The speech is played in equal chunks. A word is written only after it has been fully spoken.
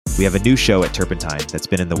We have a new show at Turpentine that's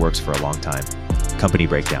been in the works for a long time, Company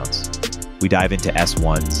Breakdowns. We dive into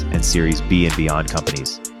S1s and Series B and beyond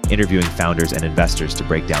companies, interviewing founders and investors to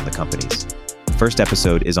break down the companies. First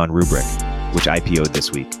episode is on Rubrik, which IPO'd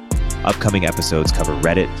this week. Upcoming episodes cover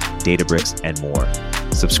Reddit, Databricks, and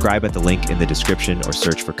more. Subscribe at the link in the description or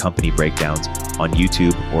search for Company Breakdowns on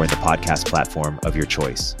YouTube or in the podcast platform of your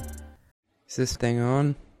choice. Is this thing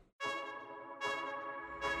on?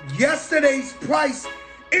 Yesterday's price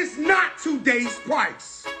is not today's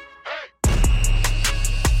price.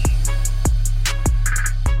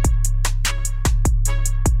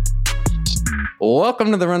 Welcome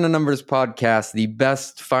to the Run the Numbers podcast, the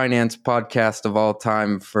best finance podcast of all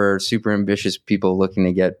time for super ambitious people looking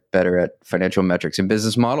to get better at financial metrics and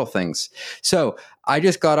business model things. So I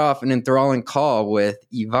just got off an enthralling call with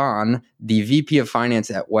Ivan, the VP of Finance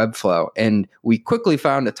at Webflow, and we quickly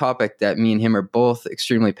found a topic that me and him are both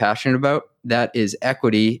extremely passionate about. That is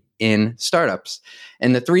equity in startups.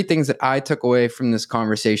 And the three things that I took away from this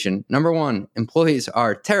conversation: number one, employees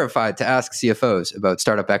are terrified to ask CFOs about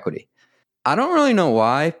startup equity. I don't really know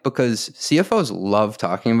why, because CFOs love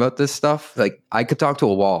talking about this stuff. Like, I could talk to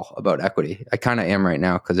a wall about equity. I kind of am right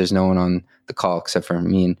now because there's no one on the call except for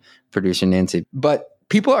me and producer Nancy. But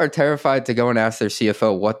people are terrified to go and ask their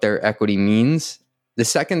CFO what their equity means. The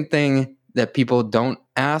second thing that people don't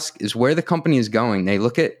ask is where the company is going. They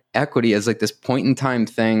look at equity as like this point in time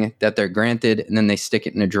thing that they're granted, and then they stick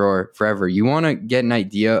it in a drawer forever. You want to get an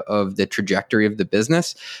idea of the trajectory of the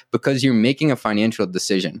business because you're making a financial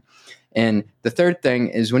decision. And the third thing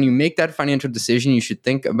is, when you make that financial decision, you should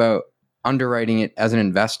think about underwriting it as an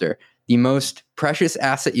investor. The most precious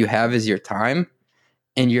asset you have is your time,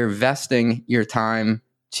 and you're vesting your time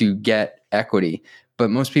to get equity. But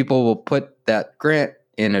most people will put that grant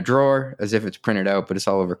in a drawer as if it's printed out, but it's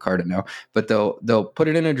all over carded now. But they'll put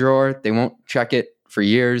it in a drawer. They won't check it for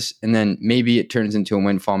years, and then maybe it turns into a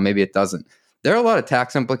windfall. Maybe it doesn't. There are a lot of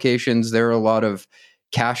tax implications. There are a lot of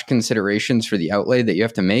cash considerations for the outlay that you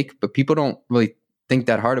have to make, but people don't really think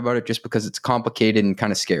that hard about it just because it's complicated and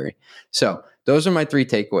kind of scary. So those are my three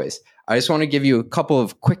takeaways. I just want to give you a couple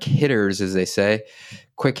of quick hitters, as they say,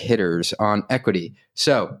 quick hitters on equity.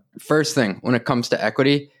 So first thing when it comes to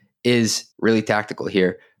equity is really tactical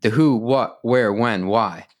here. The who, what, where, when,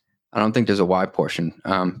 why. I don't think there's a why portion.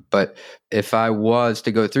 But if I was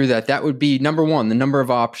to go through that, that would be number one, the number of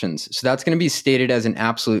options. So that's going to be stated as an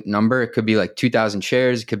absolute number. It could be like 2,000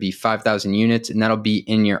 shares. It could be 5,000 units, and that'll be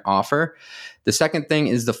in your offer. The second thing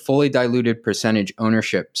is the fully diluted percentage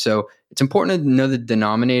ownership. So it's important to know the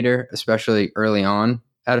denominator, especially early on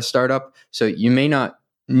at a startup. So you may not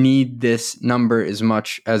need this number as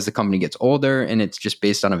much as the company gets older, and it's just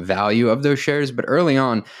based on a value of those shares. But early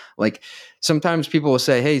on, like, sometimes people will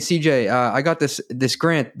say, "Hey, CJ, I got this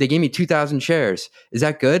grant. They gave me 2,000 shares. Is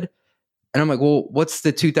that good?" And I'm like, "Well, what's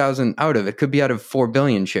the 2,000 out of? It could be out of 4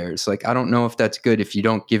 billion shares. Like, I don't know if that's good if you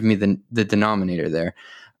don't give me the denominator there."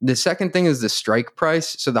 The second thing is the strike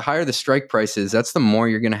price. So the higher the strike price is, that's the more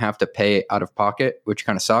you're going to have to pay out of pocket, which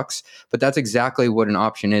kind of sucks. But that's exactly what an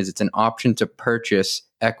option is. It's an option to purchase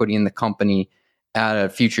equity in the company at a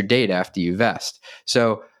future date after you vest.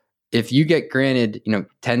 So if you get granted,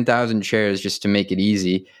 10,000 shares, just to make it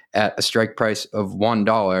easy, at a strike price of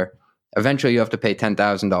 $1, eventually you have to pay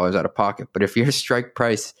 $10,000 out of pocket. But if your strike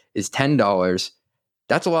price is $10,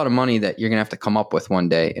 that's a lot of money that you're going to have to come up with one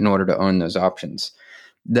day in order to own those options.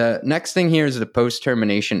 The next thing here is the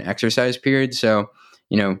post-termination exercise period. So,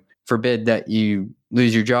 forbid that you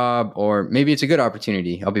lose your job, or maybe it's a good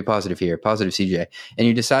opportunity. I'll be positive here, positive CJ, and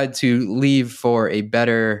you decide to leave for a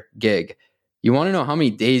better gig. You want to know how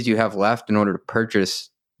many days you have left in order to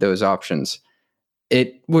purchase those options.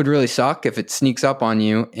 It would really suck if it sneaks up on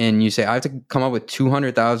you and you say, I have to come up with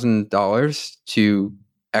 $200,000 to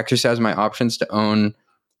exercise my options to own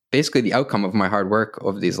basically the outcome of my hard work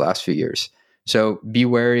over these last few years. So be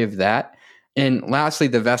wary of that. And lastly,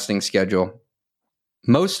 the vesting schedule.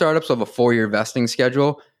 Most startups have a 4-year vesting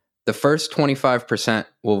schedule. The first 25%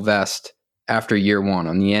 will vest after year one,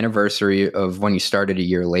 on the anniversary of when you started a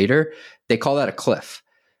year later. They call that a cliff.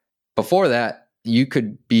 Before that, you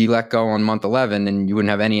could be let go on month 11 and you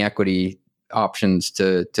wouldn't have any equity options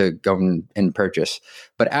to go and purchase.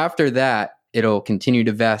 But after that, it'll continue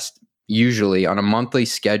to vest, usually on a monthly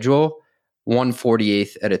schedule,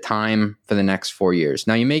 1/48th at a time for the next 4 years.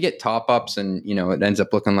 Now, you may get top-ups and, it ends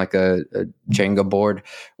up looking like a Jenga board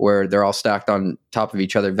where they're all stacked on top of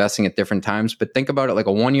each other, vesting at different times. But think about it like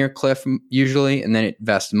a 1-year cliff usually, and then it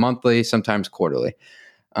vests monthly, sometimes quarterly.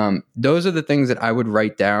 Those are the things that I would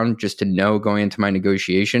write down just to know going into my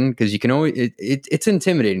negotiation, because you can always, it's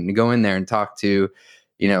intimidating to go in there and talk to,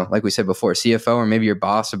 like we said before, CFO or maybe your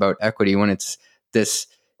boss about equity when it's this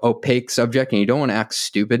opaque subject and you don't want to act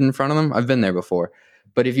stupid in front of them. I've been there before.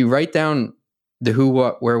 But if you write down the who,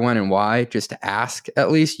 what, where, when, and why, just to ask,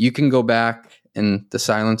 at least you can go back in the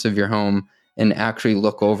silence of your home and actually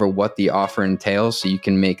look over what the offer entails so you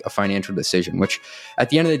can make a financial decision, which at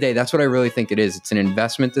the end of the day, that's what I really think it is. It's an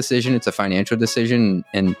investment decision. It's a financial decision.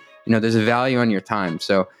 And, there's a value on your time.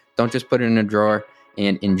 So don't just put it in a drawer,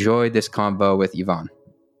 and enjoy this convo with Yvonne.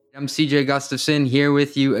 I'm CJ Gustafson here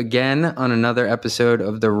with you again on another episode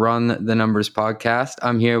of the Run the Numbers podcast.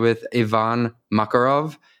 I'm here with Yvonne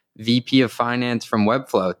Makarov, VP of Finance from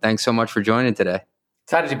Webflow. Thanks so much for joining today.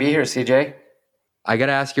 Excited to be here, CJ. I got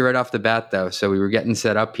to ask you right off the bat, though. So we were getting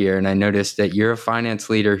set up here, and I noticed that you're a finance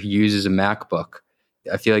leader who uses a MacBook.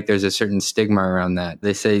 I feel like there's a certain stigma around that.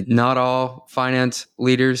 They say not all finance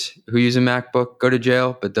leaders who use a MacBook go to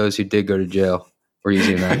jail, but those who did go to jail were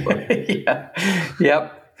using a MacBook. Yeah.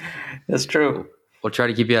 Yep. That's true. We'll try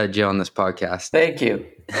to keep you out of jail on this podcast. Thank you.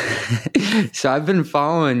 So I've been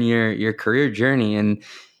following your career journey, and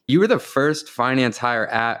you were the first finance hire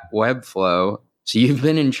at Webflow. So you've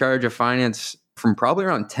been in charge of finance from probably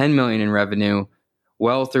around 10 million in revenue,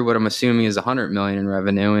 well through what I'm assuming is 100 million in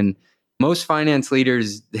revenue. And most finance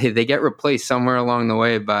leaders, they get replaced somewhere along the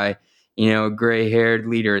way by, a gray-haired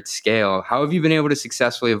leader at scale. How have you been able to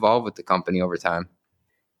successfully evolve with the company over time?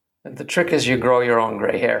 The trick is you grow your own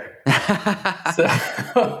gray hair. So,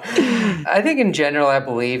 I think in general, I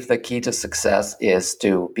believe the key to success is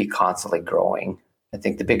to be constantly growing. I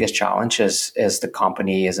think the biggest challenge is the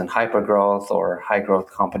company is in hypergrowth or high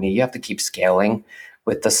growth company. You have to keep scaling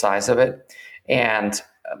with the size of it. And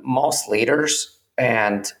most leaders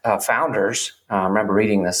and founders, I remember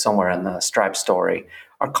reading this somewhere in the Stripe story,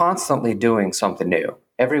 are constantly doing something new.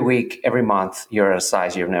 Every week, every month, you're at a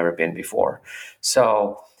size you've never been before.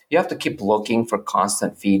 So you have to keep looking for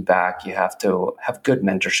constant feedback. You have to have good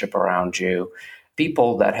mentorship around you,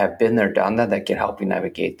 people that have been there, done that can help you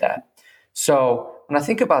navigate that. So when I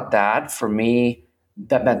think about that, for me,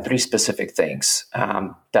 that meant three specific things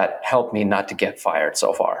that helped me not to get fired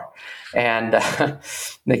so far. And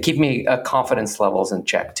they keep me confidence levels in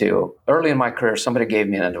check too. Early in my career, somebody gave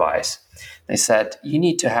me an advice. They said, you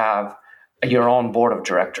need to have your own board of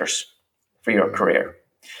directors for your career.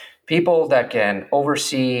 People that can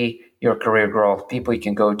oversee your career growth, people you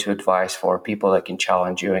can go to advice for, people that can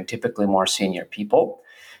challenge you, and typically more senior people.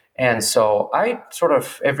 And so I sort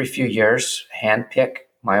of every few years handpick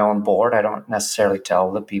my own board. I don't necessarily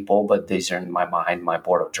tell the people, but these are in my mind, my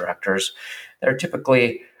board of directors. They're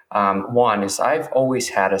typically, one is I've always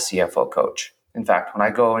had a CFO coach. In fact, when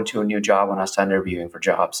I go into a new job, when I start interviewing for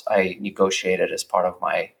jobs, I negotiate it as part of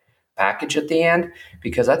my package at the end,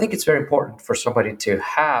 because I think it's very important for somebody to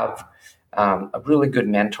have a really good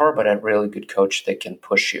mentor, but a really good coach that can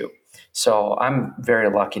push you. So I'm very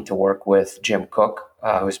lucky to work with Jim Cook,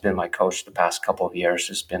 who's been my coach the past couple of years,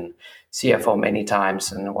 who's been CFO many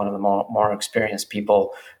times and one of the more experienced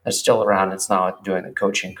people that's still around that's now doing the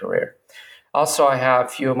coaching career. Also, I have a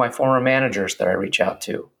few of my former managers that I reach out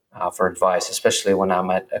to for advice, especially when I'm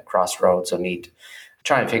at a crossroads or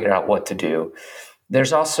trying to figure out what to do.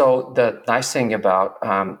 There's also the nice thing about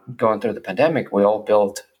going through the pandemic, we all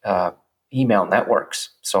built email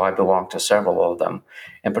networks. So I belong to several of them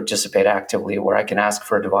and participate actively where I can ask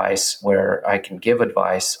for advice, where I can give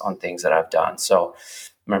advice on things that I've done. So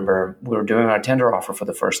remember, we were doing our tender offer for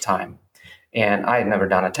the first time, and I had never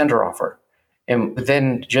done a tender offer. And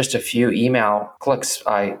within just a few email clicks,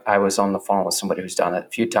 I was on the phone with somebody who's done it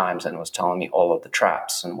a few times and was telling me all of the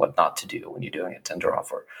traps and what not to do when you're doing a tender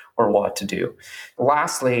offer or what to do.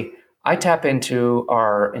 Lastly, I tap into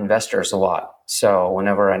our investors a lot. So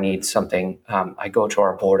whenever I need something, I go to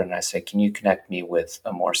our board and I say, can you connect me with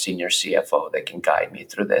a more senior CFO that can guide me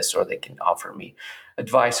through this, or they can offer me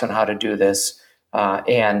advice on how to do this.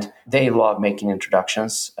 And they love making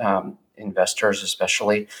introductions, investors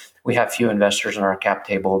especially. We have few investors on our cap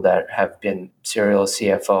table that have been serial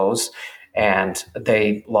CFOs, and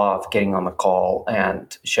they love getting on the call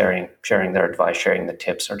and sharing their advice, sharing the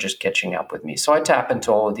tips, or just catching up with me. So I tap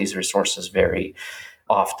into all of these resources very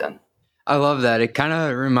often. I love that. It kind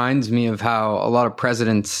of reminds me of how a lot of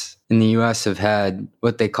presidents in the US have had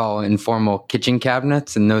what they call informal kitchen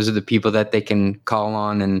cabinets. And those are the people that they can call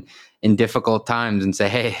on and in difficult times and say,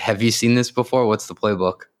 hey, have you seen this before? What's the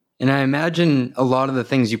playbook? And I imagine a lot of the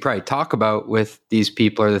things you probably talk about with these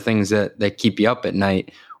people are the things that keep you up at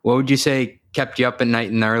night. What would you say kept you up at night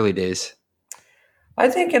in the early days? I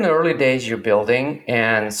think in the early days you're building.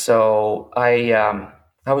 And so I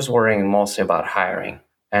was worrying mostly about hiring.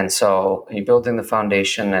 And so you're building the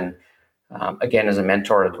foundation, and Again, as a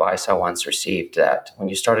mentor advice I once received, that when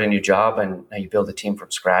you start a new job and you build a team from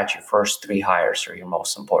scratch, your first 3 hires are your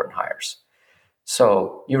most important hires.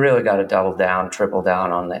 So you really got to double down, triple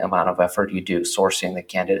down on the amount of effort you do sourcing the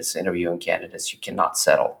candidates, interviewing candidates. You cannot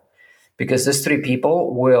settle, because these 3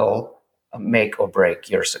 people will make or break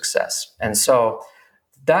your success. And so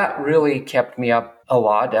that really kept me up a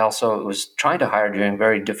lot. Also, it was trying to hire during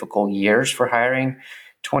very difficult years for hiring.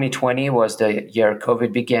 2020 was the year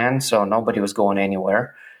COVID began, so nobody was going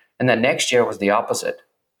anywhere. And then next year was the opposite.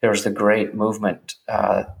 There was the great movement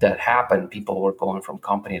that happened. People were going from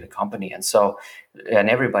company to company. And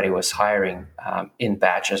everybody was hiring in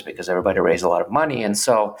batches because everybody raised a lot of money. And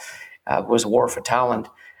so it was a war for talent.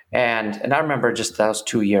 And I remember just those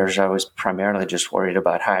 2 years, I was primarily just worried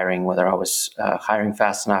about hiring, whether I was hiring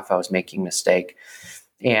fast enough, I was making a mistake.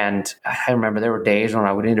 And I remember there were days when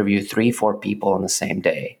I would interview 3-4 people in the same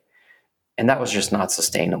day. And that was just not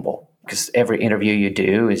sustainable, because every interview you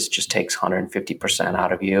do just takes 150%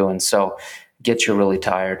 out of you. And so it gets you really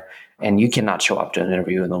tired. And you cannot show up to an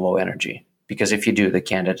interview in the low energy, because if you do, the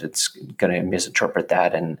candidate's going to misinterpret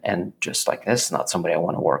that and just like, this is not somebody I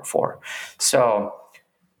want to work for. So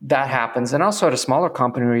that happens. And also at a smaller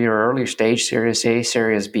company where you're early stage, Series A,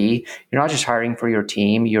 Series B, you're not just hiring for your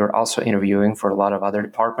team, you're also interviewing for a lot of other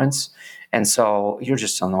departments. And so you're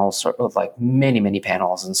just on all sort of like many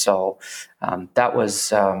panels. And so that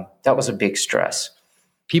was a big stress.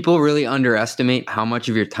 People really underestimate how much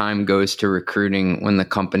of your time goes to recruiting when the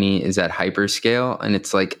company is at hyperscale. And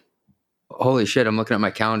it's like, holy shit, I'm looking at my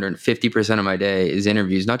calendar and 50% of my day is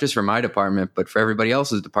interviews, not just for my department, but for everybody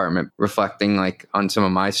else's department, reflecting like on some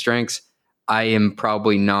of my strengths. I am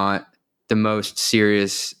probably not the most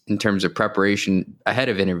serious in terms of preparation ahead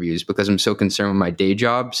of interviews because I'm so concerned with my day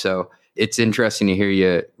job. So it's interesting to hear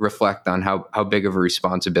you reflect on how big of a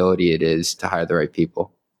responsibility it is to hire the right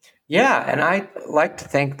people. Yeah. And I like to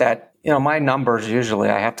think that, my numbers, usually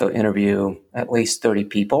I have to interview at least 30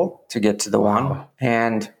 people to get to the one.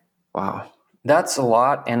 And wow, that's a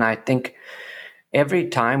lot. And I think every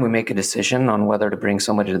time we make a decision on whether to bring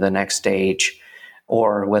somebody to the next stage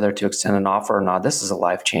or whether to extend an offer or not, this is a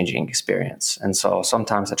life-changing experience. And so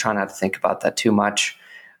sometimes I try not to think about that too much,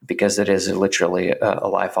 because it is literally a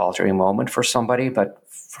life-altering moment for somebody. But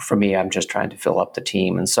for me, I'm just trying to fill up the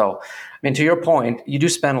team. And so, to your point, you do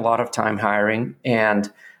spend a lot of time hiring.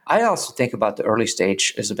 And I also think about the early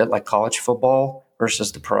stage as a bit like college football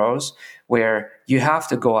versus the pros, where you have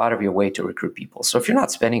to go out of your way to recruit people. So if you're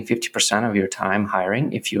not spending 50% of your time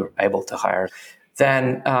hiring, if you're able to hire,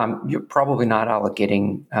 then you're probably not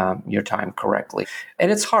allocating your time correctly.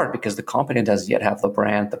 And it's hard because the company doesn't yet have the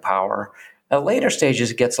brand, the power. At later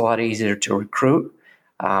stages, it gets a lot easier to recruit.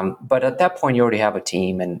 But at that point, you already have a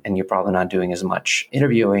team and you're probably not doing as much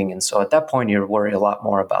interviewing. And so at that point, you're worried a lot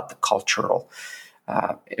more about the cultural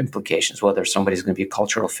implications, whether somebody's going to be a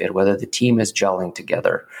cultural fit, whether the team is gelling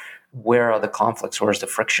together. Where are the conflicts? Where's the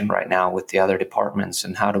friction right now with the other departments?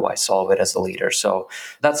 And how do I solve it as a leader? So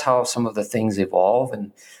that's how some of the things evolve.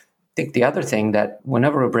 And I think the other thing that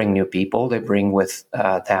whenever we bring new people, they bring with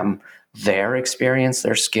them their experience,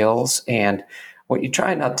 their skills. And what you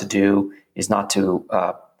try not to do is not to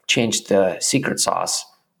change the secret sauce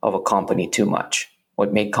of a company too much.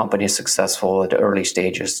 What made companies successful at the early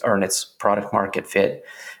stages, earn its product market fit,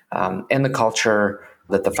 and the culture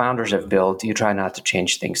that the founders have built. You try not to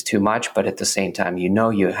change things too much, but at the same time,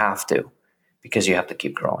 you have to, because you have to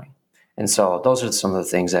keep growing. And so those are some of the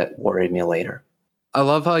things that worried me later. I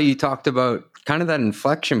love how you talked about kind of that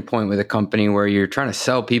inflection point with a company where you're trying to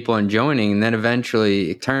sell people and joining, and then eventually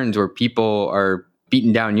it turns where people are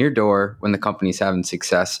beating down your door when the company's having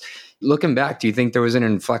success. Looking back, do you think there was an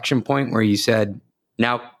inflection point where you said,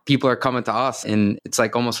 now people are coming to us, and it's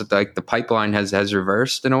like almost like the pipeline has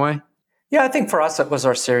reversed in a way? Yeah, I think for us, it was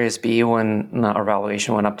our Series B when our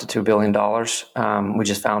valuation went up to $2 billion. We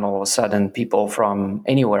just found all of a sudden people from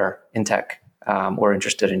anywhere in tech were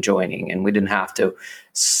interested in joining, and we didn't have to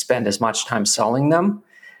spend as much time selling them.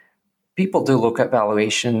 People do look at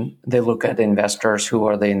valuation. They look at investors. Who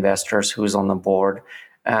are the investors? Who's on the board?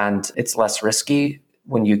 And it's less risky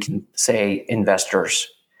when you can say investors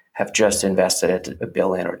have just invested at $1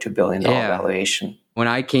 billion or $2 billion valuation. When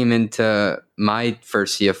I came into my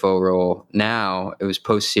first CFO role, now it was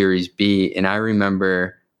post Series B, and I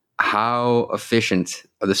remember how efficient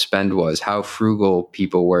the spend was, how frugal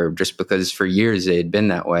people were, just because for years they had been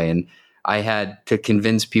that way. And I had to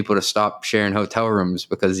convince people to stop sharing hotel rooms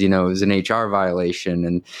because, it was an HR violation,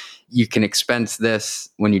 and you can expense this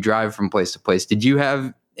when you drive from place to place. Did you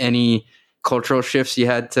have any cultural shifts you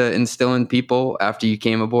had to instill in people after you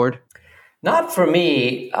came aboard? Not for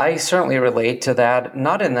me. I certainly relate to that.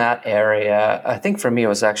 Not in that area. I think for me, it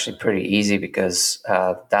was actually pretty easy because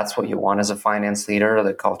that's what you want as a finance leader,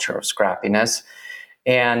 the culture of scrappiness.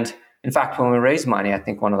 And in fact, when we raised money, I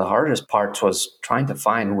think one of the hardest parts was trying to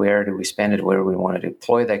find where do we spend it, where do we want to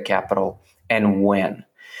deploy that capital, and when.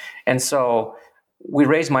 And so we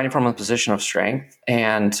raised money from a position of strength,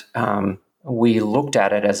 and we looked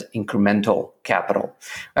at it as incremental capital.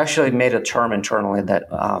 We actually made a term internally that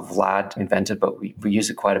Vlad invented, but we use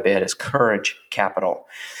it quite a bit, as courage capital.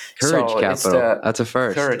 Courage capital. That's a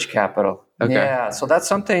first. Courage capital. Okay. Yeah. So that's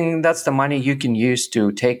the money you can use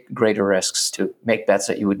to take greater risks, to make bets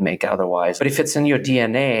that you would make otherwise. But if it's in your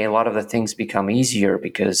DNA, a lot of the things become easier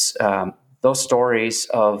because those stories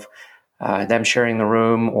of them sharing the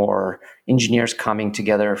room or engineers coming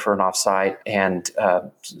together for an offsite and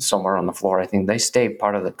somewhere on the floor, I think they stay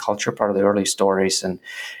part of the culture, part of the early stories, and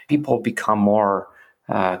people become more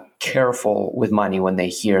careful with money when they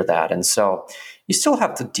hear that. And so you still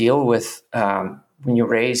have to deal with when you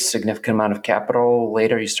raise significant amount of capital,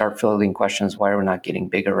 later you start fielding questions, why are we not getting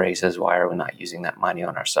bigger raises? Why are we not using that money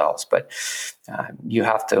on ourselves? But you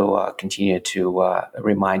have to continue to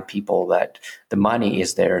remind people that the money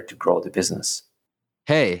is there to grow the business.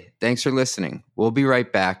 Hey, thanks for listening. We'll be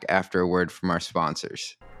right back after a word from our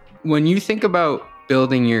sponsors. When you think about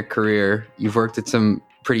building your career, you've worked at some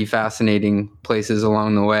pretty fascinating places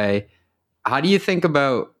along the way. How do you think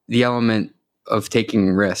about the element of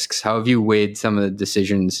taking risks? How have you weighed some of the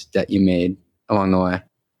decisions that you made along the way?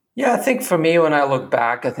 Yeah, I think for me, when I look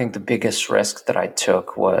back, I think the biggest risk that I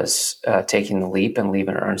took was taking the leap and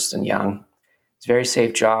leaving Ernst & Young. It's a very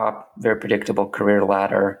safe job, very predictable career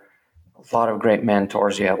ladder, a lot of great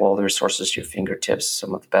mentors. You have all the resources to your fingertips.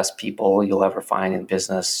 Some of the best people you'll ever find in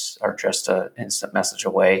business are just an instant message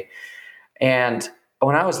away. And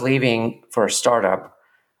when I was leaving for a startup,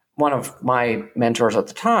 one of my mentors at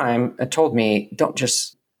the time told me, don't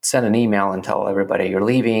just send an email and tell everybody you're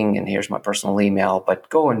leaving and here's my personal email, but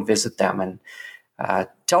go and visit them and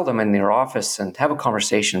tell them in their office and have a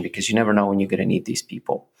conversation, because you never know when you're going to need these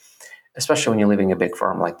people, especially when you're leaving a big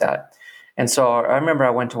firm like that. And so I remember I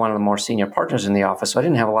went to one of the more senior partners in the office, so I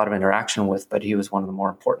didn't have a lot of interaction with, but he was one of the more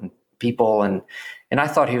important people. And I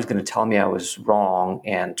thought he was going to tell me I was wrong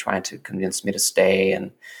and trying to convince me to stay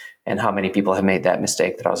and how many people have made that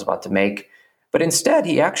mistake that I was about to make. But instead,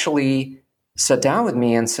 he actually sat down with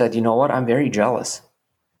me and said, you know what, I'm very jealous.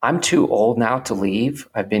 I'm too old now to leave.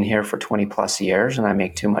 I've been here for 20 plus years and I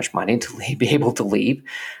make too much money to be able to leave.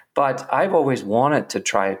 But I've always wanted to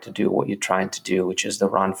try to do what you're trying to do, which is to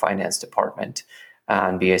run finance department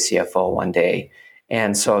and be a CFO one day.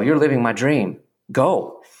 And so you're living my dream.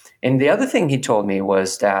 Go. And the other thing he told me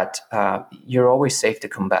was that you're always safe to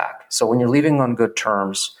come back. So when you're leaving on good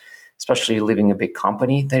terms, especially leaving a big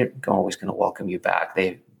company, they're always going to welcome you back.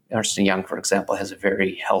 Ernst & Young, for example, has a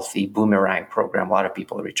very healthy boomerang program. A lot of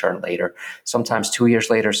people return later, sometimes 2 years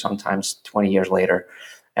later, sometimes 20 years later.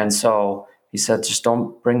 And so he said, just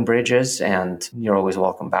don't bring bridges and you're always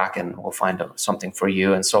welcome back and we'll find something for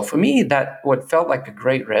you. And so for me, that what felt like a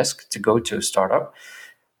great risk to go to a startup,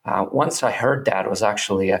 once I heard that,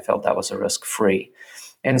 I felt that was a risk-free.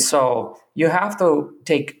 And so you have to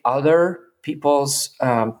take other people's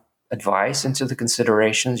advice into the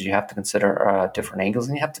considerations. You have to consider different angles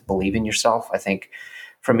and you have to believe in yourself. I think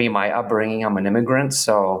for me, my upbringing, I'm an immigrant.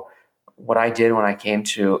 So what I did when I came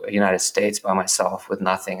to the United States by myself with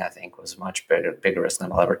nothing, I think was much bigger risk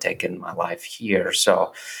than I'll ever take in my life here.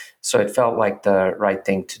 So it felt like the right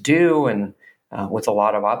thing to do, and with a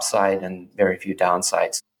lot of upside and very few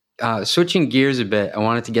downsides. Switching gears a bit, I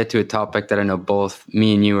wanted to get to a topic that I know both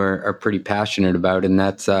me and you are pretty passionate about, and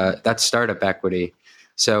that's startup equity.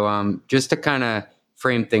 So just to kind of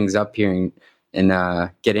frame things up here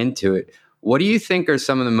and get into it, what do you think are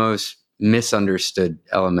some of the most misunderstood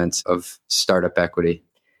elements of startup equity?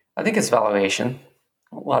 I think it's valuation.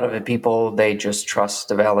 A lot of the people, they just trust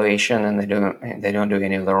the valuation and they don't do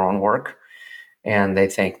any of their own work. And they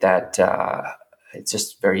think that it's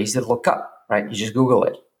just very easy to look up, right? You just Google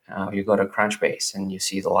it. You go to Crunchbase and you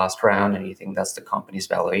see the last round and you think that's the company's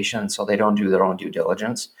valuation. So they don't do their own due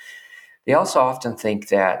diligence. They also often think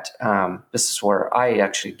that this is where I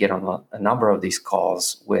actually get on a number of these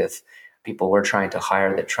calls with people we're trying to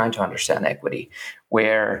hire that trying to understand equity,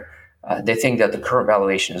 where they think that the current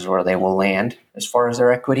valuation is where they will land as far as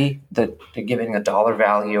their equity, that they're giving a dollar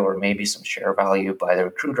value or maybe some share value by the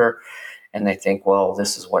recruiter. And they think, well,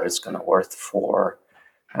 this is what it's going to worth for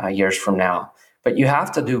years from now. But you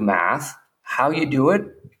have to do math. How you do it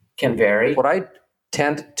can vary. What I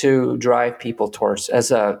tend to drive people towards,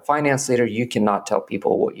 as a finance leader, you cannot tell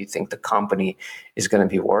people what you think the company is going to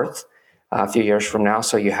be worth. a few years from now.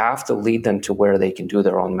 So you have to lead them to where they can do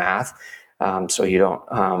their own math. So you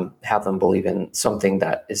don't have them believe in something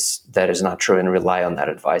that is not true and rely on that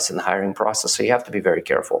advice in the hiring process. So you have to be very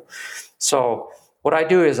careful. So what I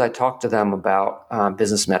do is I talk to them about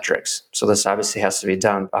business metrics. So this obviously has to be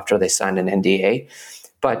done after they sign an NDA,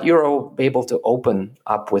 but you're able to open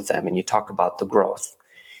up with them and you talk about the growth.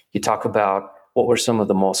 You talk about what were some of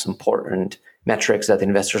the most important metrics that the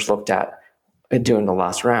investors looked at during the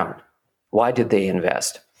last round. Why did they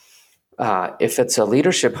invest? If it's a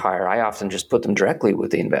leadership hire, I often just put them directly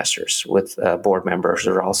with the investors, with board members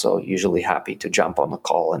who are also usually happy to jump on the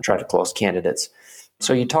call and try to close candidates.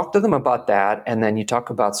 So you talk to them about that, and then you talk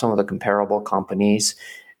about some of the comparable companies,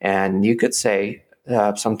 and you could say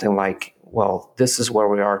something like, well, this is where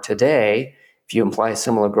we are today. If you imply a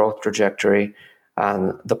similar growth trajectory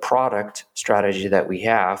on the product strategy that we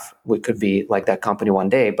have, we could be like that company one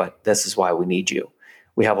day, but this is why we need you.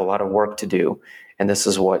 We have a lot of work to do, and this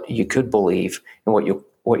is what you could believe and what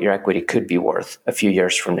your equity could be worth a few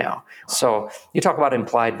years from now. So you talk about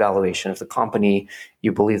implied valuation. If the company,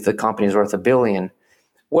 you believe the company is worth $1 billion,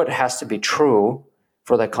 what has to be true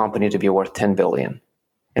for that company to be worth $10 billion?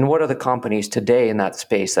 And what are the companies today in that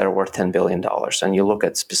space that are worth $10 billion? And you look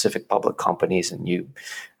at specific public companies and you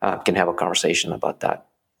can have a conversation about that.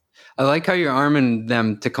 I like how you're arming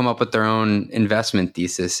them to come up with their own investment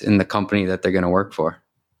thesis in the company that they're going to work for.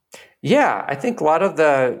 Yeah, I think a lot of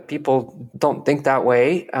the people don't think that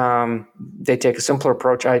way. They take a simpler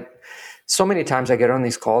approach. So many times I get on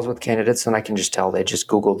these calls with candidates and I can just tell they just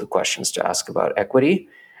Googled the questions to ask about equity.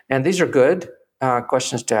 And these are good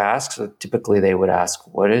questions to ask. So typically they would ask,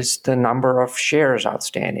 what is the number of shares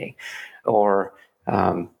outstanding? Or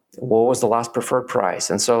what was the last preferred price?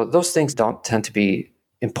 And so those things don't tend to be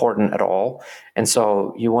important at all. And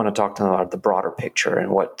so you want to talk to them about the broader picture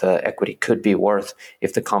and what the equity could be worth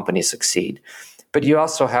if the company succeed. But you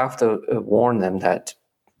also have to warn them that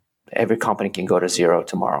every company can go to zero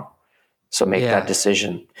tomorrow. So make that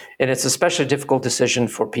decision. And it's especially a difficult decision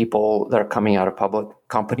for people that are coming out of public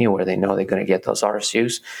company where they know they're going to get those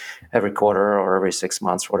RSUs every quarter or every 6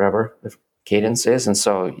 months, whatever the cadence is. And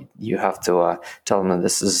so you have to tell them that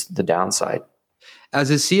this is the downside. As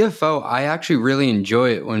a CFO, I actually really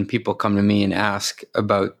enjoy it when people come to me and ask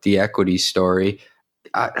about the equity story.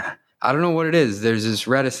 I don't know what it is. There's this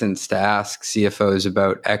reticence to ask CFOs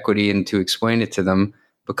about equity and to explain it to them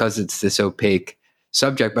because it's this opaque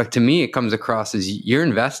subject. But to me, it comes across as you're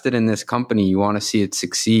invested in this company. You want to see it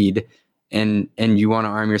succeed and you want to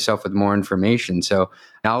arm yourself with more information. So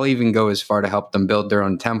I'll even go as far to help them build their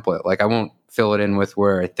own template. Like I won't fill it in with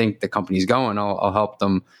where I think the company's going. I'll help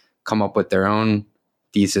them come up with their own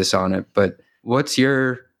thesis on it. But what's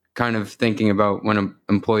your kind of thinking about when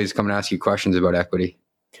employees come and ask you questions about equity?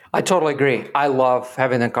 I totally agree. I love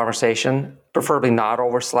having that conversation, preferably not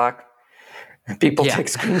over Slack. People take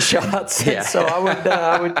screenshots. Yeah. So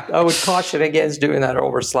I would caution against doing that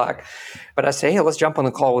over Slack. But I say, hey, let's jump on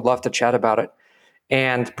the call. We'd love to chat about it.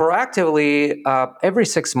 And proactively, every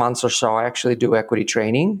 6 months or so, I actually do equity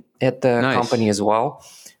training at the company as well.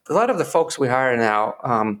 A lot of the folks we hire now,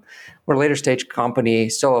 we're a later stage company,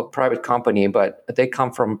 still a private company, but they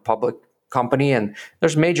come from public company. And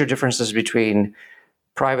there's major differences between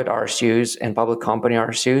private RSUs and public company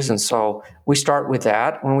RSUs. And so we start with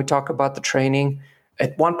that when we talk about the training.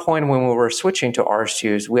 At one point when we were switching to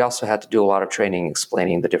RSUs, we also had to do a lot of training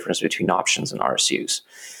explaining the difference between options and RSUs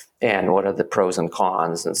and what are the pros and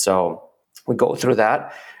cons. And so we go through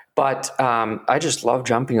that. But I just love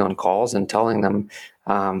jumping on calls and telling them,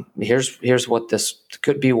 here's what this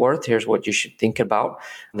could be worth. Here's what you should think about.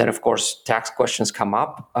 And then, of course, tax questions come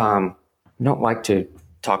up. I don't like to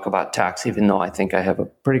talk about tax, even though I think I have a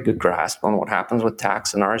pretty good grasp on what happens with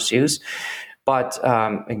tax and RSUs. But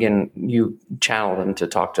again, you channel them to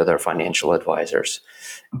talk to their financial advisors.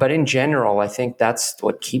 But in general, I think that's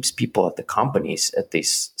what keeps people at the companies, at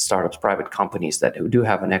these startups, private companies that who do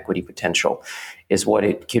have an equity potential, is what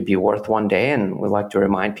it could be worth one day. And we like to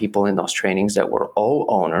remind people in those trainings that we're all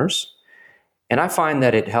owners. And I find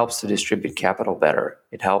that it helps to distribute capital better.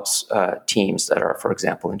 It helps teams that are, for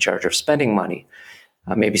example, in charge of spending money,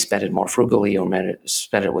 maybe spend it more frugally or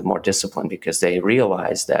spend it with more discipline because they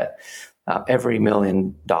realize that every $1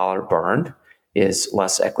 million burned is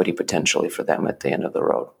less equity potentially for them at the end of the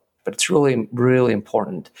road. But it's really, really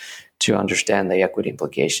important to understand the equity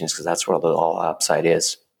implications because that's where the all upside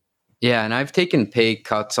is. Yeah, and I've taken pay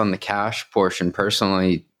cuts on the cash portion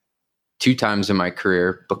personally 2 times in my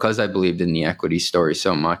career because I believed in the equity story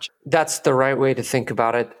so much. That's the right way to think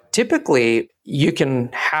about it. Typically, you can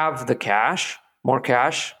have the cash, more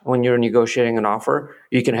cash, when you're negotiating an offer,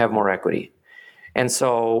 you can have more equity. And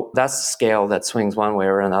so that's the scale that swings one way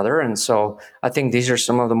or another. And so I think these are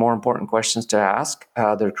some of the more important questions to ask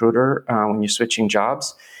the recruiter when you're switching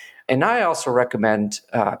jobs. And I also recommend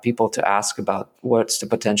people to ask about what's the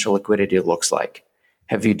potential liquidity looks like.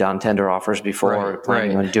 Have you done tender offers before,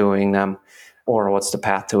 planning on doing them? Or what's the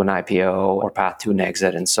path to an IPO or path to an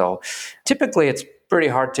exit? And so typically it's pretty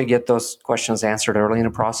hard to get those questions answered early in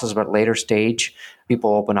the process, but later stage,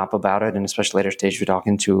 people open up about it. And especially later stage, if you're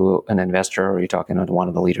talking to an investor or you're talking to one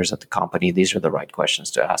of the leaders at the company, these are the right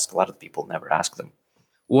questions to ask. A lot of people never ask them.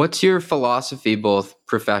 What's your philosophy, both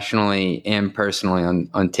professionally and personally,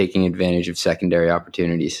 on taking advantage of secondary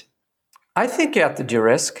opportunities? I think you have to do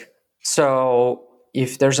risk. So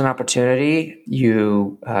if there's an opportunity,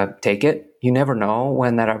 you take it. You never know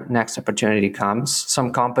when that next opportunity comes.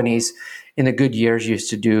 Some companies in the good years used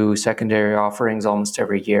to do secondary offerings almost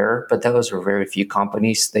every year, but those were very few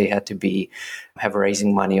companies. They had to have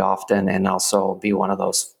raising money often and also be one of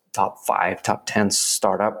those top 5, top 10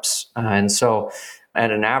 startups. And so at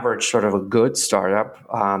an average sort of a good startup,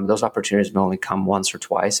 those opportunities may only come once or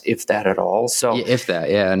twice, if that at all. So if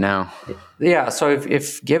that, now. Yeah. So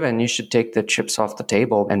if given, you should take the chips off the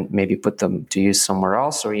table and maybe put them to use somewhere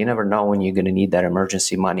else, or you never know when you're going to need that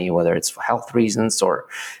emergency money, whether it's for health reasons or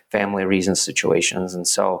family reasons situations. And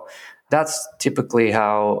so that's typically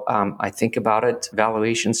how I think about it.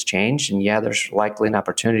 Valuations change. And there's likely an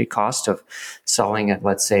opportunity cost of selling at,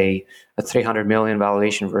 let's say, a 300 million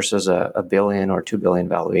valuation versus a billion or 2 billion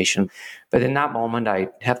valuation. But in that moment, I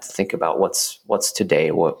have to think about what's today,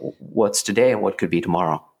 what's today and what could be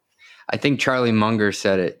tomorrow. I think Charlie Munger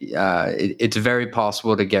said it. It's very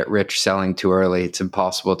possible to get rich selling too early. It's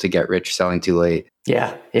impossible to get rich selling too late.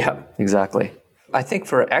 Yeah, exactly. I think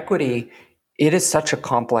for equity, it is such a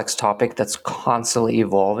complex topic that's constantly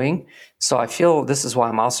evolving. So I feel this is why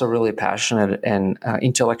I'm also really passionate and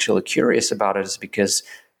intellectually curious about it, is because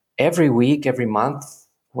every week, every month,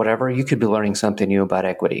 whatever, you could be learning something new about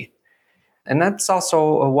equity. And that's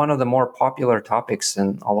also one of the more popular topics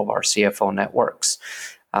in all of our CFO networks.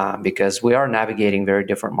 Because we are navigating very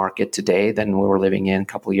different market today than we were living in a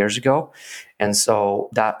couple of years ago. And so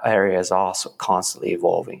that area is also constantly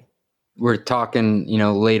evolving. We're talking,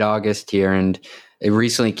 late August here, and it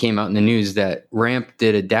recently came out in the news that Ramp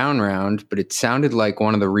did a down round, but it sounded like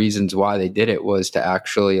one of the reasons why they did it was to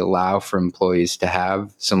actually allow for employees to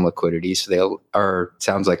have some liquidity. So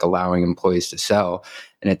sounds like allowing employees to sell.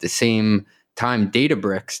 And at the same time,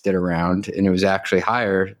 Databricks did a round, and it was actually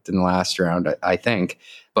higher than the last round, I think.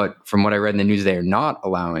 But from what I read in the news, they are not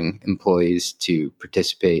allowing employees to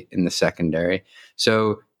participate in the secondary.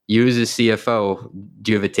 So you as a CFO,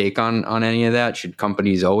 do you have a take on any of that? Should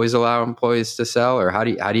companies always allow employees to sell, or how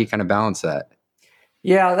do you kind of balance that?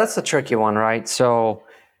 Yeah, that's a tricky one, right? So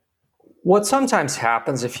what sometimes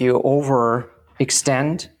happens if you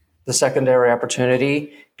overextend the secondary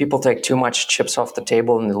opportunity, people take too much chips off the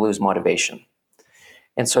table and they lose motivation.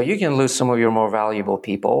 And so you can lose some of your more valuable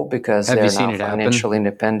people because they're now financially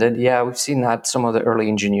independent. Yeah, we've seen that. Some of the early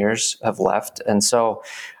engineers have left. And so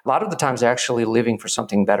a lot of the times they're actually leaving for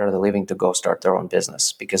something better. They're leaving to go start their own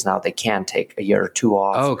business because now they can take a year or two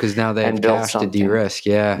off. Oh, because now they have cash to de-risk.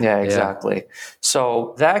 Yeah, exactly. Yeah.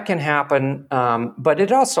 So that can happen. But it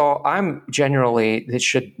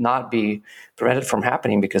should not be prevented from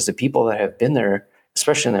happening because the people that have been there,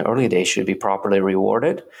 especially in the early days, should be properly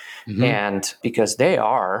rewarded. Mm-hmm. And because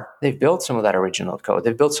they've built some of that original code.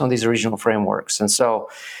 They've built some of these original frameworks. And so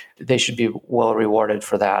they should be well rewarded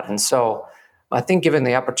for that. And so I think given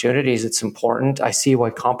the opportunities, it's important. I see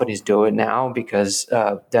why companies do it now because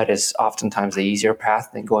that is oftentimes the easier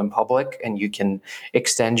path than going public. And you can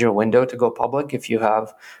extend your window to go public if you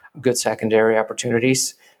have good secondary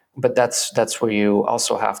opportunities. But that's where you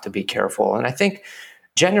also have to be careful. And I think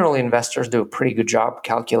generally, investors do a pretty good job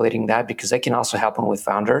calculating that because they can also help them with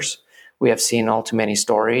founders. We have seen all too many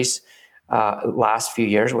stories last few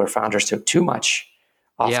years where founders took too much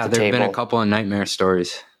off the table. Yeah, there have been a couple of nightmare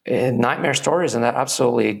stories. And that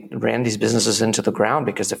absolutely ran these businesses into the ground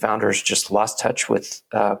because the founders just lost touch with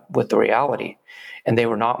the reality. And they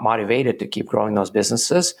were not motivated to keep growing those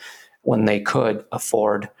businesses when they could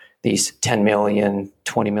afford these $10 million,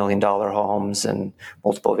 $20 million homes and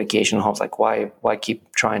multiple vacation homes. Like why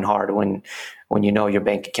keep trying hard when you know your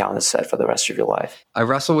bank account is set for the rest of your life? I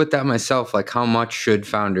wrestle with that myself. Like how much should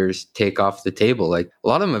founders take off the table? Like a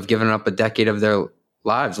lot of them have given up a decade of their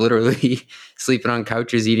lives, literally sleeping on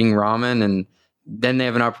couches, eating ramen, and then they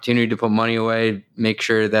have an opportunity to put money away, make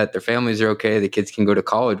sure that their families are okay, the kids can go to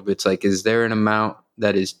college. But it's like, is there an amount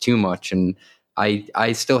that is too much? And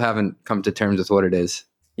I still haven't come to terms with what it is.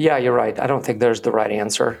 Yeah, you're right. I don't think there's the right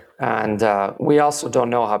answer. And we also don't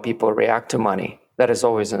know how people react to money. that is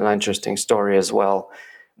always an interesting story as well,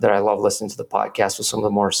 that I love listening to the podcast with some of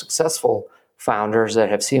the more successful founders that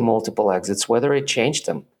have seen multiple exits, whether it changed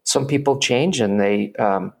them. Some people change, and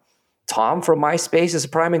Tom from MySpace is a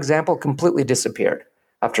prime example, completely disappeared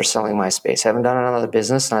after selling MySpace. Haven't done another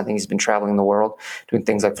business, and I think he's been traveling the world doing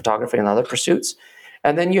things like photography and other pursuits.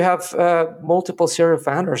 And then you have multiple serial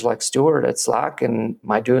founders like Stuart at Slack, and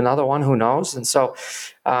might do another one, who knows? And so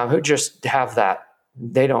who just have that.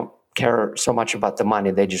 They don't care so much about the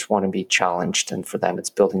money. They just want to be challenged. And for them, it's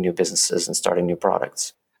building new businesses and starting new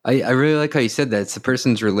products. I really like how you said that. It's the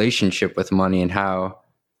person's relationship with money and how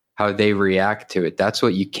they react to it. That's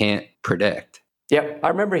what you can't predict. Yep. I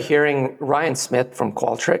remember hearing Ryan Smith from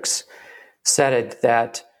Qualtrics said it,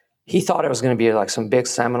 that he thought it was going to be like some big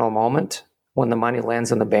seminal moment when the money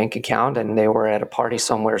lands in the bank account, and they were at a party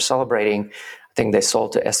somewhere celebrating. I think they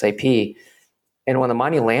sold to SAP. And when the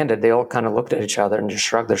money landed, they all kind of looked at each other and just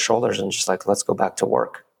shrugged their shoulders and just like, let's go back to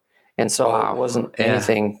work. And so It wasn't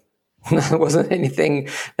anything. It wasn't anything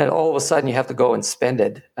that all of a sudden you have to go and spend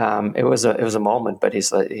it. It was a moment, but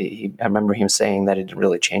I remember him saying that it didn't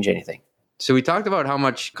really change anything. So we talked about how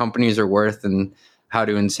much companies are worth and how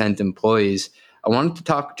to incent employees. I wanted to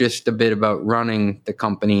talk just a bit about running the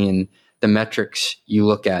company and the metrics you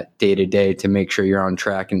look at day to day to make sure you're on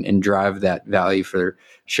track and drive that value for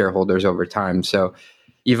shareholders over time. So,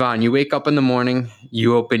 Yvonne, you wake up in the morning,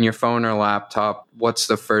 you open your phone or laptop. What's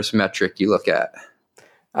the first metric you look at?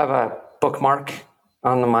 I have a bookmark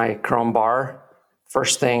on my Chrome bar.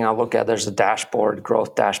 First thing I look at, there's a dashboard,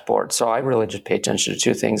 growth dashboard. So I really just pay attention to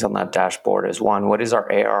two things on that dashboard. Is one, what is our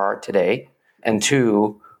ARR today? And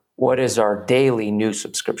two, what is our daily new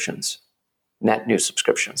subscriptions, net new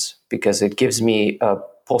subscriptions? Because it gives me a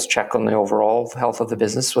pulse check on the overall health of the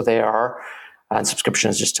business with ARR. And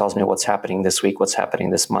subscriptions just tells me what's happening this week, what's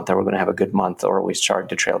happening this month. Are we going to have a good month, or are we starting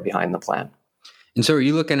to trail behind the plan? And so are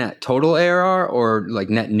you looking at total ARR or like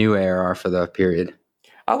net new ARR for the period?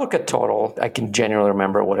 I look at total. I can generally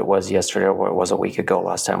remember what it was yesterday or what it was a week ago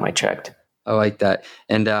last time I checked. I like that.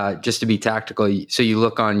 And just to be tactical, so you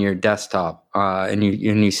look on your desktop and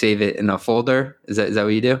you save it in a folder? Is that what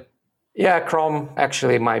you do? Yeah, Chrome.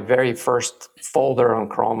 Actually, my very first folder on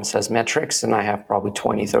Chrome says metrics, and I have probably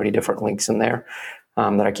 20, 30 different links in there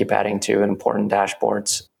that I keep adding to important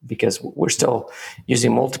dashboards, because we're still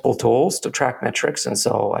using multiple tools to track metrics. And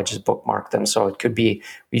so I just bookmark them. So it could be,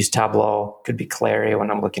 we use Tableau, could be Clary when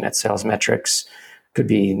I'm looking at sales metrics, could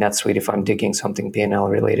be NetSuite if I'm digging something P&L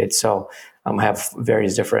related. So I have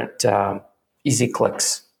various different easy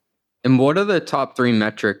clicks. And what are the top 3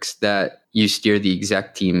 metrics that you steer the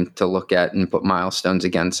exec team to look at and put milestones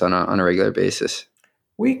against on a regular basis?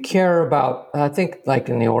 We care about, I think, like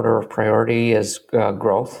in the order of priority is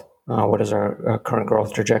growth. What is our current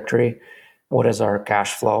growth trajectory? What is our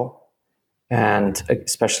cash flow? And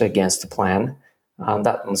especially against the plan.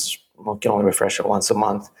 That one's, we can only refresh it once a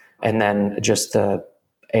month. And then just the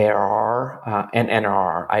ARR and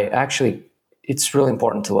NRR. It's really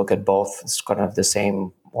important to look at both. It's kind of the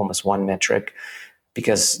same, almost one metric,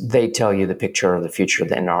 because they tell you the picture of the future.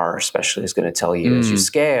 The NRR especially is going to tell you as you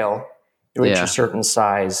scale, you reach a certain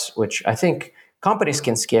size, which I think companies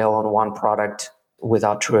can scale on one product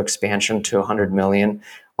without true expansion to 100 million.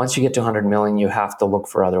 Once you get to 100 million, you have to look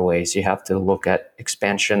for other ways. You have to look at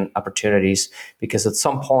expansion opportunities, because at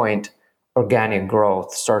some point, organic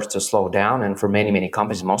growth starts to slow down. And for many, many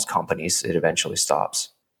companies, most companies, it eventually stops.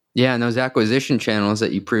 Yeah, and those acquisition channels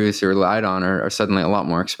that you previously relied on are suddenly a lot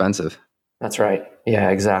more expensive. That's right. Yeah,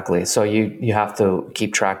 exactly. So you have to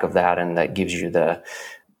keep track of that, and that gives you the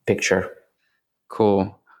picture.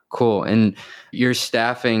 Cool. And you're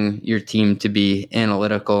staffing your team to be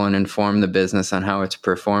analytical and inform the business on how it's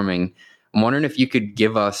performing. I'm wondering if you could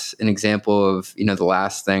give us an example of, the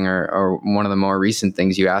last thing or one of the more recent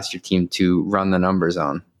things you asked your team to run the numbers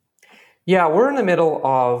on. Yeah, we're in the middle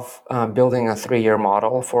of building a 3-year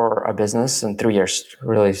model for our business, and 3 years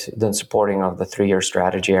really then supporting of the 3-year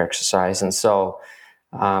strategy exercise. And so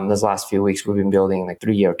those last few weeks, we've been building the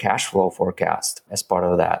 3-year cash flow forecast as part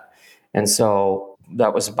of that. And so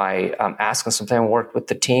that was by asking something and worked with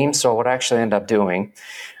the team. So what I actually ended up doing,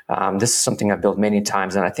 this is something I've built many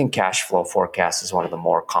times, and I think cash flow forecast is one of the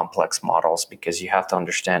more complex models, because you have to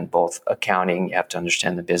understand both accounting, you have to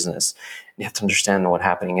understand the business, you have to understand what's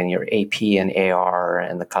happening in your AP and AR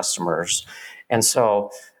and the customers. And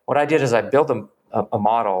so what I did is I built a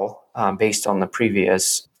model based on the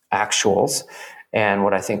previous actuals and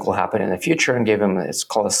what I think will happen in the future, and gave them, it's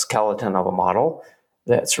called a skeleton of a model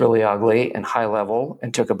that's really ugly and high level,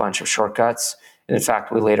 and took a bunch of shortcuts. And in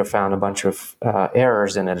fact, we later found a bunch of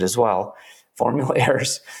errors in it as well, formula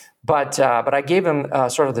errors But I gave him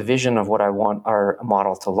sort of the vision of what I want our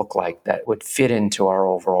model to look like that would fit into our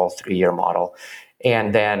overall 3-year model.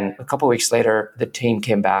 And then a couple of weeks later, the team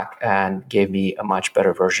came back and gave me a much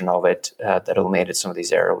better version of it that eliminated some of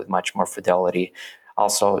these errors with much more fidelity,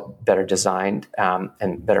 also better designed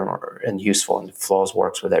and better and useful, and flows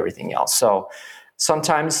works with everything else. So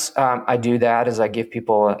sometimes I do that as I give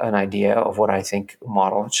people an idea of what I think a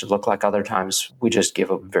model should look like. Other times we just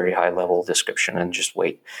give a very high level description and just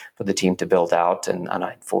wait for the team to build out, and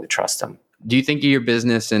I fully trust them. Do you think of your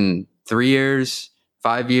business in 3 years,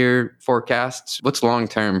 5-year forecasts? What's long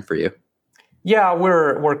term for you? Yeah,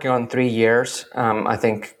 we're working on 3 years. I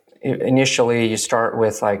think initially you start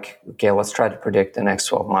with like, okay, let's try to predict the next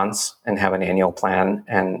 12 months and have an annual plan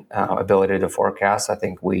and ability to forecast. I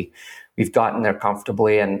think we've gotten there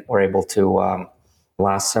comfortably, and we're able to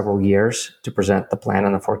last several years to present the plan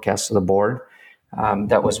and the forecast to the board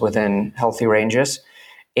that was within healthy ranges.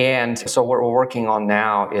 And so what we're working on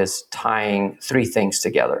now is tying 3 things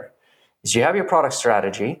together. Is you have your product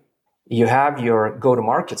strategy, you have your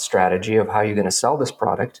go-to-market strategy of how you're going to sell this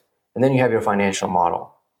product, and then you have your financial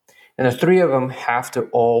model. And the 3 of them have to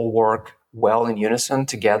all work well in unison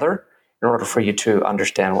together in order for you to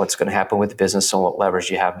understand what's going to happen with the business and what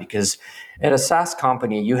levers you have. Because at a SaaS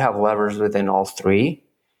company, you have levers within all 3.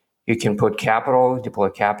 You can put capital, deploy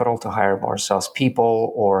capital to hire more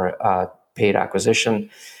salespeople or paid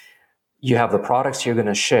acquisition. You have the products you're going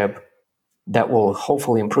to ship that will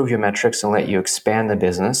hopefully improve your metrics and let you expand the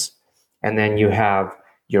business. And then you have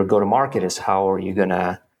your go-to-market is how are you going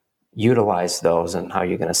to utilize those and how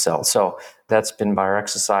you're going to sell. So that's been by our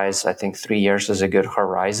exercise. I think 3 years is a good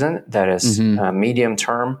horizon. That is medium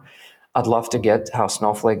term. I'd love to get how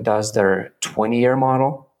Snowflake does their 20-year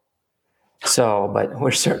model. So, but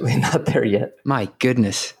we're certainly not there yet. My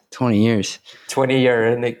goodness, 20 years. 20-year,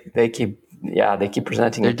 and they keep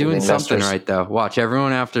presenting. They're doing something right, though. Watch,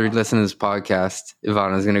 everyone after listening to this podcast,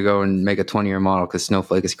 Ivana's going to go and make a 20-year model because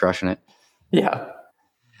Snowflake is crushing it. Yeah.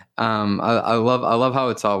 I love how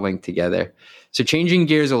it's all linked together. So changing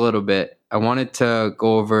gears a little bit, I wanted to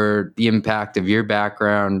go over the impact of your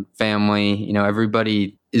background, family. You know,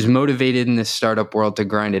 everybody is motivated in this startup world to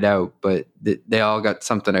grind it out, but they all got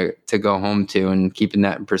something to go home to, and keeping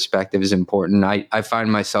that in perspective is important. I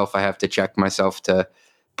find myself, I have to check myself to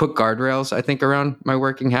put guardrails, I think, around my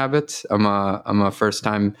working habits. I'm a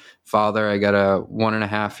first-time father. I got a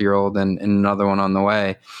 1.5-year-old and another one on the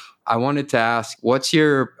way. I wanted to ask, what's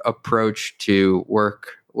your approach to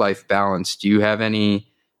work-life balance? Do you have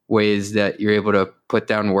any ways that you're able to put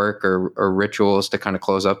down work or rituals to kind of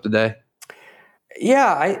close up the day?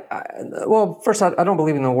 Yeah, well, first, I don't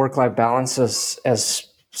believe in the work-life balance as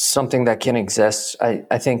something that can exist.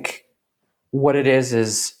 I think what it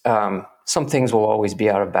is some things will always be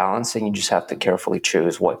out of balance, and you just have to carefully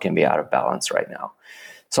choose what can be out of balance right now.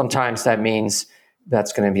 Sometimes that means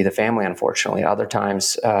that's going to be the family, unfortunately. Other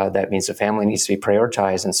times that means the family needs to be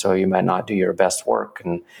prioritized, and so you might not do your best work,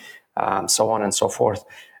 and so on and so forth.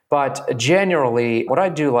 But generally, what I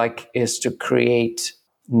do like is to create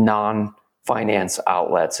non-finance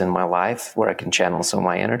outlets in my life where I can channel some of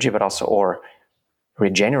my energy, but also or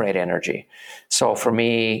regenerate energy. So for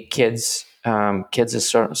me, kids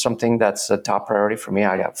is something that's a top priority for me.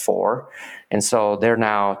 I got 4, and so they're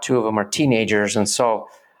now 2 of them are teenagers, and so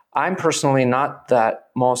I'm personally not that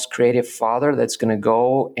most creative father that's going to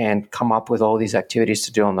go and come up with all these activities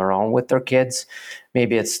to do on their own with their kids.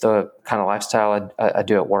 Maybe it's the kind of lifestyle I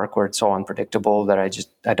do at work where it's so unpredictable that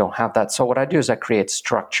I don't have that. So what I do is I create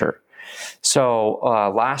structure. So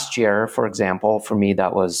last year, for example, for me,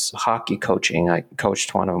 that was hockey coaching. I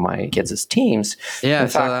coached one of my kids' teams. Yeah, I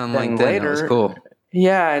saw that on LinkedIn. Later, that was cool.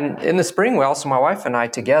 Yeah, and in the spring, my wife and I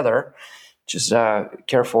together, just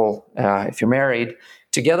careful if you're married,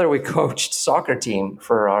 together we coached soccer team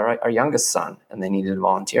for our youngest son, and they needed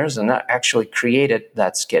volunteers, and that actually created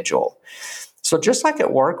that schedule. So just like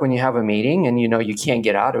at work, when you have a meeting and you know you can't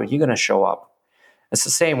get out of it, you're going to show up. It's the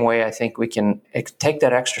same way I think we can take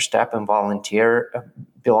that extra step and volunteer,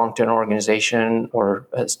 belong to an organization, or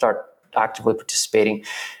start actively participating.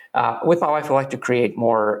 With my wife, we like to create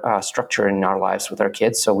more structure in our lives with our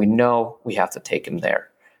kids, so we know we have to take them there.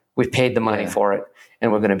 We've paid the money for it,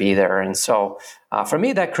 and we're going to be there. And so for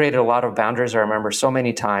me, that created a lot of boundaries. I remember so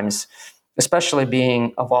many times, especially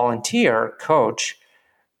being a volunteer coach,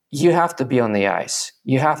 you have to be on the ice.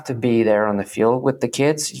 You have to be there on the field with the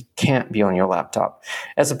kids. You can't be on your laptop.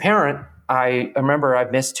 As a parent, I remember I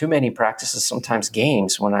missed too many practices, sometimes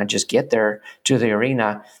games, when I just get there to the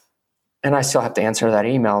arena and I still have to answer that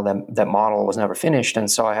email that model was never finished.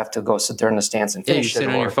 And so I have to go sit there in the stands and finish it. You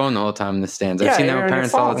sit on your phone the whole time in the stands. I've seen that with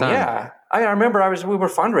parents all the time. Yeah. I remember we were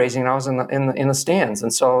fundraising and I was in the stands.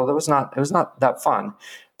 And so it was not that fun,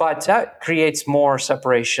 but that creates more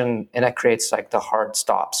separation and that creates like the hard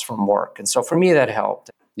stops from work. And so for me, that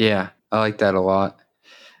helped. Yeah, I like that a lot.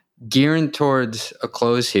 Gearing towards a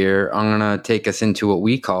close here, I'm going to take us into what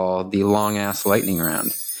we call the long ass lightning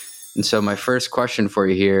round. And so my first question for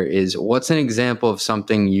you here is, what's an example of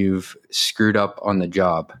something you've screwed up on the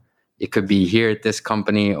job? It could be here at this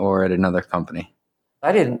company or at another company.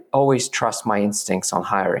 I didn't always trust my instincts on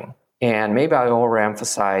hiring. And maybe I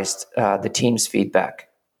overemphasized the team's feedback.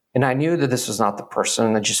 And I knew that this was not the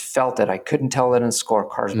person. I just felt it. I couldn't tell it in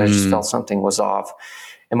scorecards, but I just felt something was off.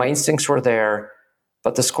 And my instincts were there,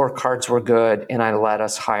 but the scorecards were good. And I let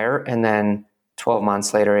us hire. And then 12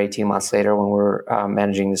 months later, 18 months later, when we're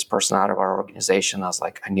managing this person out of our organization, I was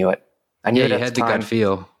like, I knew it. I knew it at the time. You had the gut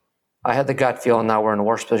feel. I had the gut feel, and now we're in a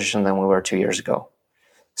worse position than we were 2 years ago.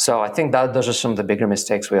 So I think that those are some of the bigger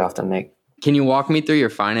mistakes we often make. Can you walk me through your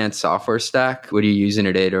finance software stack? What are you using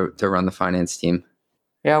today to run the finance team?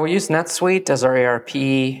 Yeah, we use NetSuite as our ERP,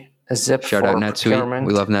 Zip Shout for out NetSuite. procurement.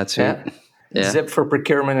 We love NetSuite. Yeah. Zip for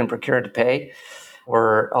procurement and procure to pay.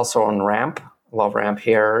 We're also on Ramp. Love Ramp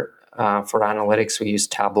here. For analytics, we use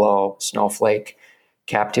Tableau, Snowflake,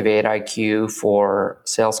 Captivate IQ for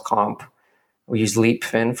sales comp. We use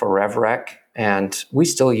LeapFin for RevRec. And we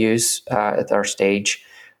still use, at our stage,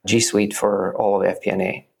 G Suite for all of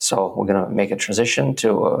FP&A. So we're going to make a transition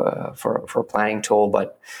to for a planning tool,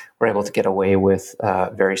 but we're able to get away with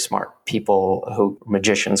very smart people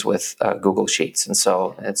magicians with Google Sheets. And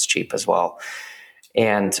so it's cheap as well.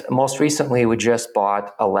 And most recently, we just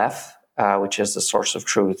bought Aleph, which is the source of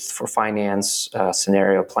truth for finance,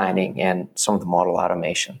 scenario planning, and some of the model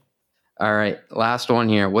automation. All right. Last one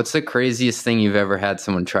here. What's the craziest thing you've ever had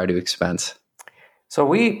someone try to expense? So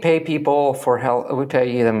we pay people for health. We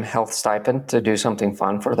pay them health stipend to do something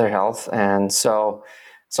fun for their health. And so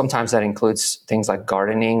sometimes that includes things like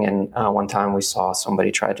gardening. And one time we saw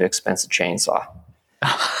somebody try to expense a chainsaw.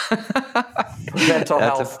 Mental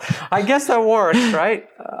health. I guess that works, right?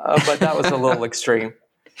 But that was a little extreme.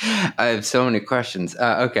 I have so many questions.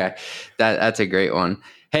 Okay. That's a great one.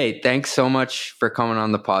 Hey, thanks so much for coming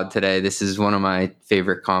on the pod today. This is one of my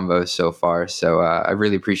favorite combos so far. So I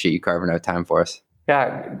really appreciate you carving out time for us.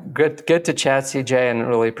 Yeah, good to chat, CJ, and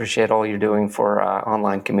really appreciate all you're doing for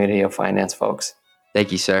online community of finance folks.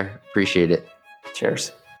 Thank you, sir. Appreciate it.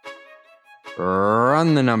 Cheers.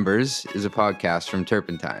 Run the Numbers is a podcast from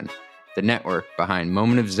Turpentine, the network behind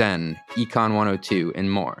Moment of Zen, Econ 102, and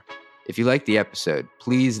more. If you like the episode,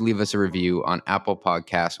 please leave us a review on Apple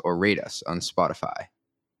Podcasts or rate us on Spotify.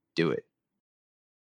 Do it.